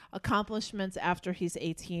on accomplishments after he's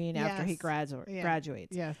 18, after he Yes.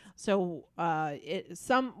 graduates. Yes. So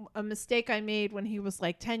a mistake I made when he was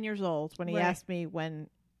like 10 years old, when he Right. asked me when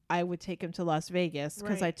I would take him to Las Vegas,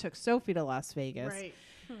 because Right. I took Sophie to Las Vegas. Right.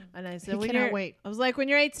 And I He said, cannot wait. I was like, when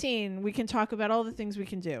you're 18, we can talk about all the things we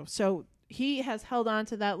can do. So he has held on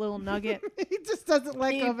to that little nugget. He just doesn't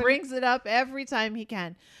let He go of it. brings it up every time he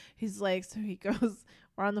can. He's like, so he goes,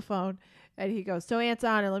 we're on the phone, and he goes, so Aunt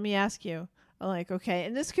Donna, let me ask you. I'm like, okay.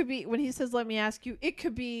 And this could be, when he says, let me ask you, it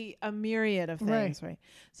could be a myriad of things, right?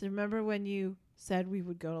 So remember when you said we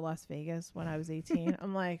would go to Las Vegas when I was 18?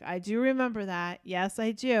 I'm like, I do remember that. Yes,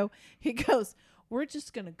 I do. He goes, we're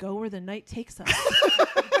just going to go where the night takes us.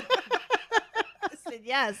 I said,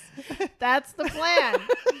 yes, that's the plan.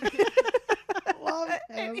 Love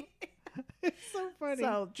him. It's so funny.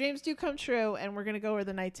 So dreams do come true, and we're gonna go where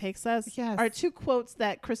the night takes us. Yes. Are two quotes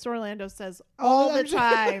that Chris Orlando says Oh, all the I'm sure.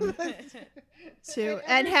 time.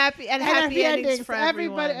 And happy endings for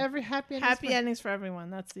Everybody, everyone. happy endings. Happy endings for everyone.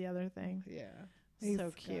 That's the other thing. Yeah. So He's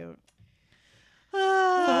got- cute.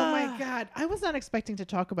 Oh my God. I was not expecting to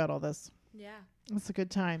talk about all this. Yeah. It's a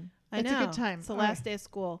good time. I It's know. a good time. It's the All last right. day of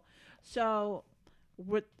school. So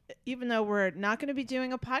even though we're not going to be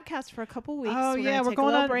doing a podcast for a couple weeks, Oh we're yeah, gonna we're take going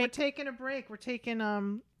a little on. break. We're taking a break. We're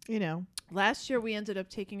taking Last year we ended up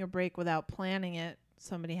taking a break without planning it.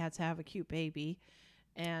 Somebody had to have a cute baby,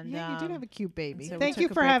 and Yeah, you did have a cute baby. so we Thank took you a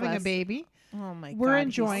for break having a last- baby. oh my god, We're he's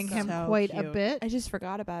enjoying him so quite a cute. bit. I just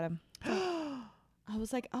forgot about him. I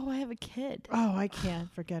was like, oh, I have a kid. Oh, I can't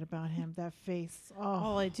forget about him. That face. Oh,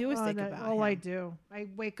 All I do is think no, about all him. I do. I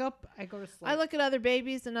wake up. I go to sleep. I look at other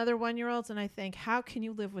babies and other 1-year-olds, and I think, how can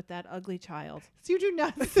you live with that ugly child? You do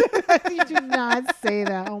not. You do not say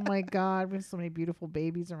that. Oh my God, we have so many beautiful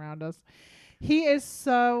babies around us. He is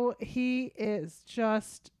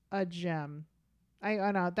just a gem. I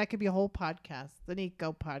know that could be a whole podcast, the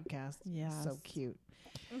Nico podcast. Yes. So cute.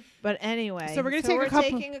 But anyway, So we're gonna take a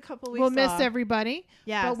couple- taking a couple weeks. We'll miss off. everybody,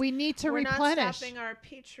 Yes. but we need to we're replenish. not stopping our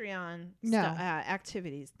Patreon No.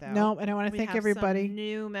 activities though. No, and I want to We thank have everybody. some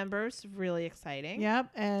new members, really exciting.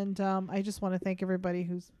 Yep, and I just want to thank everybody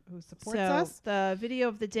who supports So us. the video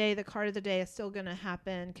of the day, the card of the day is still going to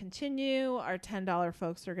happen. Continue. Our $10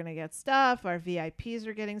 folks are going to get stuff. Our VIPs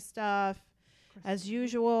are getting stuff as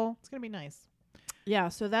usual. It's gonna be nice. Yeah,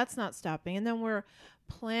 so that's not stopping. And then we're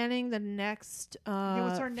planning the next,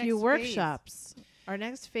 what's our next few phase? workshops. Our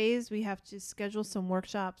next phase, we have to schedule some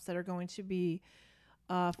workshops that are going to be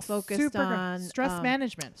focused on stress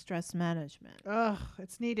management. Stress management. Ugh,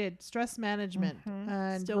 it's needed. Stress management,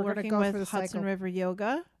 and Still we're gonna working go with through the Hudson cycle. River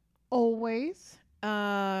Yoga. Always.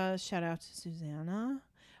 Shout out to Susanna.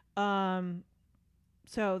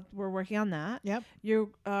 So we're working on that. Yep.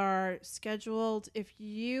 You are scheduled, if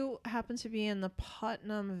you happen to be in the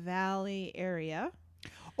Putnam Valley area.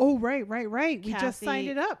 Oh, right. We just signed Kathy-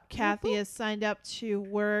 it up. Kathy has signed up to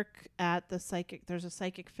work at the psychic. There's a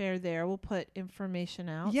psychic fair there. We'll put information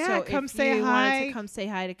out. Yeah, so come if say you wanted hi. to come say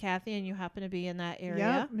hi to Kathy and you happen to be in that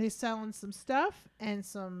area. Yeah, he's selling some stuff and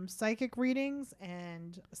some psychic readings.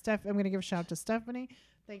 And I'm going to give a shout out to Stephanie.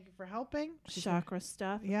 Thank you for helping. Chakra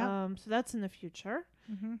stuff. Yeah. So that's in the future.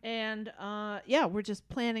 Mm-hmm. And we're just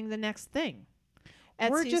planning the next thing.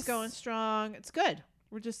 We're Etsy's just- going strong. It's good.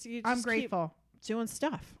 We're just, I'm keep grateful. doing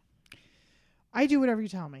stuff. I do whatever you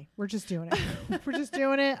tell me. We're just doing it. We're just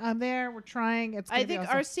doing it. I'm there. We're trying. It's. I gonna be think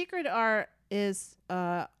awesome. our secret are is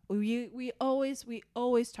we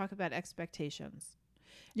always talk about expectations.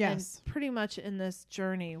 yes. And pretty much in this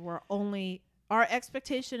journey, our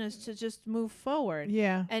expectation is to just move forward.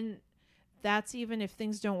 Yeah. And that's even if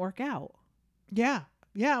things don't work out. Yeah.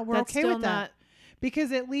 Yeah. We're That's okay still with that. not-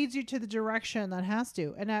 Because it leads you to the direction that has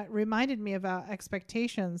to. And that reminded me about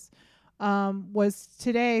expectations. Was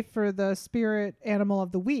today for the spirit animal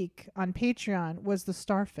of the week on Patreon was the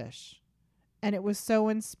starfish. And it was so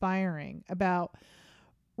inspiring about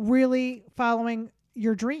really following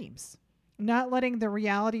your dreams, not letting the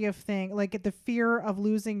reality of like the fear of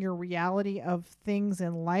losing your reality of things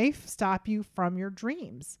in life stop you from your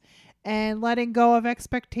dreams, and letting go of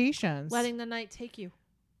expectations. letting the night take you.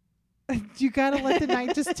 You got to let the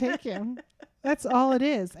night just take you. That's all it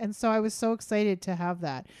is. And so I was so excited to have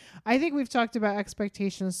that. I think we've talked about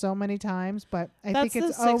expectations so many times, but I That's think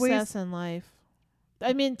it's the always success in life.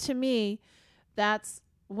 I mean, to me, that's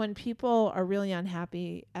when people are really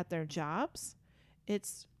unhappy at their jobs.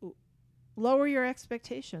 It's lower your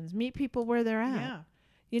expectations. Meet people where they're at. yeah.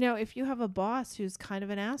 You know, if you have a boss who's kind of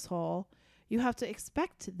an asshole, You have to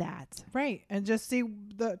expect that. Right. And just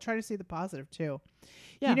try to see the positive too.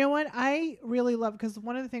 Yeah. You know what? I really love, because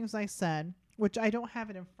one of the things I said, which I don't have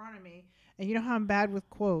it in front of me, and you know how I'm bad with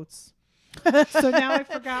quotes. So now I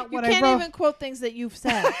forgot what I wrote. You can't even quote things that you've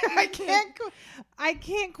said. I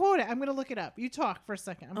can't quote it. I'm going to look it up. You talk for a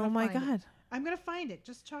second. Oh my God. I'm going to find it.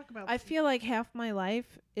 Just talk about I feel like half my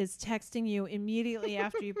life is texting you immediately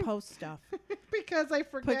after you post stuff. because I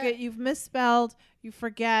forget. You've misspelled. You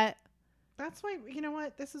forget. That's why, you know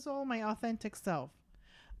what? This is all my authentic self.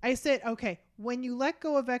 I said, okay, when you let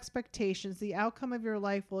go of expectations, the outcome of your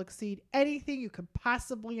life will exceed anything you could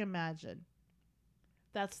possibly imagine.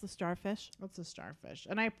 That's the starfish. That's a starfish.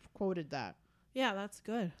 And I quoted that. Yeah, that's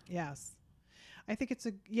good. Yes. I think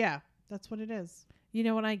that's what it is. You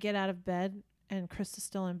know, when I get out of bed and Chris is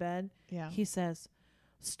still in bed, Yeah. he says,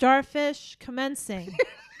 starfish commencing.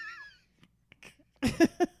 Because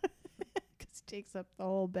he takes up the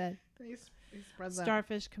whole bed. He spreads out.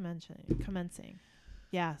 Starfish commencing.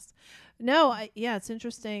 Yes. No, it's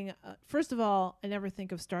interesting. First of all, I never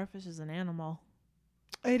think of starfish as an animal.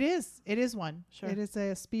 It is. It is one. Sure. It is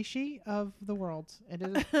a species of the world. It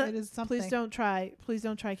is. It is something. Please don't try. Please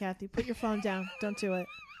don't try, Kathy. Put your phone down. Don't do it.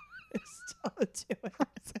 Don't do it.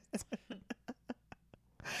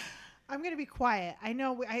 I'm going to be quiet. I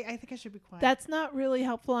know. I think I should be quiet. That's not really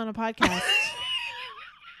helpful on a podcast.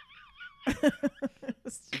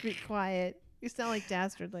 Just be quiet. You sound like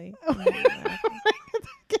Dastardly.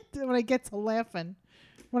 When I get to laughing,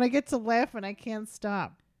 I can't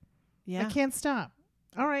stop. Yeah. I can't stop.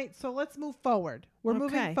 All right. So let's move forward. We're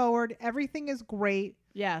moving forward. Everything is great.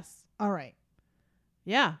 Yes. All right.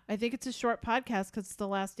 Yeah. I think it's a short podcast because it's the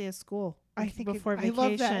last day of school. I think before vacation. I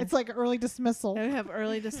love that. It's like early dismissal. I have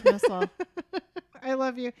early dismissal. I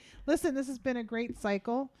love you. Listen, this has been a great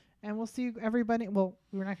cycle, and we'll see you, everybody. Well,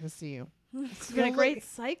 we're not going to see you. It's been a great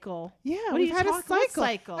cycle. Yeah, what we've had a cycle.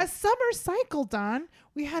 cycle. A summer cycle, Don.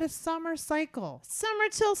 We had a summer cycle. Summer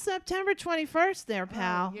till September 21st there,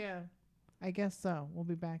 pal. Oh, yeah. I guess so. We'll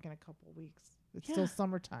be back in a couple of weeks. It's still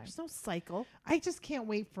summertime. There's no cycle. I just can't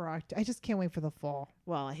wait for the fall.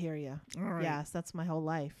 Well, I hear you. All right. Yes, that's my whole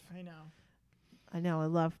life. I know. I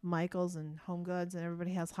love Michaels and Home Goods, and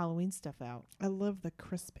everybody has Halloween stuff out. I love the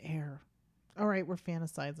crisp air. All right, we're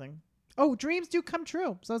fantasizing. Oh, dreams do come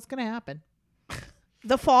true, so it's going to happen.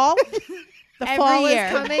 The fall? The Every fall year.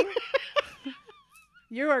 is coming?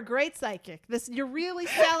 You're a great psychic. You're really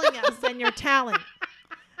selling us and your talent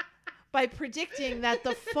by predicting that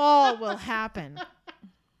the fall will happen.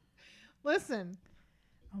 Listen.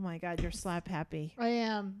 Oh, my God, you're slap happy. I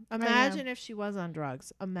am. Imagine if she was on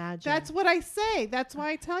drugs. Imagine. That's what I say. That's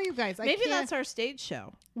why I tell you guys. Maybe that's our stage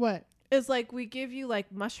show. What? It's like we give you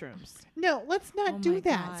like mushrooms. No, let's not Oh do my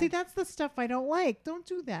that. God. See, that's the stuff I don't like. Don't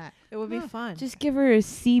do that. It would be fun. Just give her a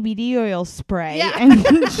CBD oil spray, Yeah.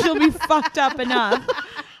 and she'll be fucked up enough.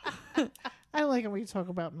 I don't like it when you talk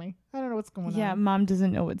about me. I don't know what's going Yeah, on. Mom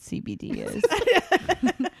doesn't know what CBD is.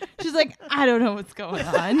 She's like, I don't know what's going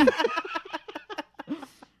on.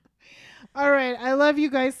 All right. I love you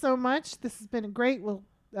guys so much. This has been great.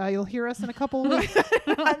 You'll hear us in a couple of weeks.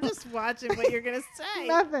 I'm just watching what you're going to say.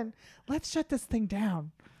 Nothing. Let's shut this thing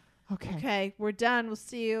down. Okay. Okay, we're done. We'll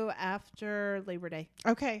see you after Labor Day.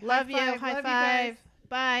 Okay. Love you. High High five. five.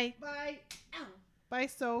 Bye. Bye. Bye,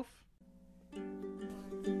 Soph.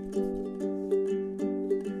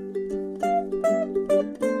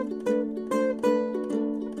 Thank you.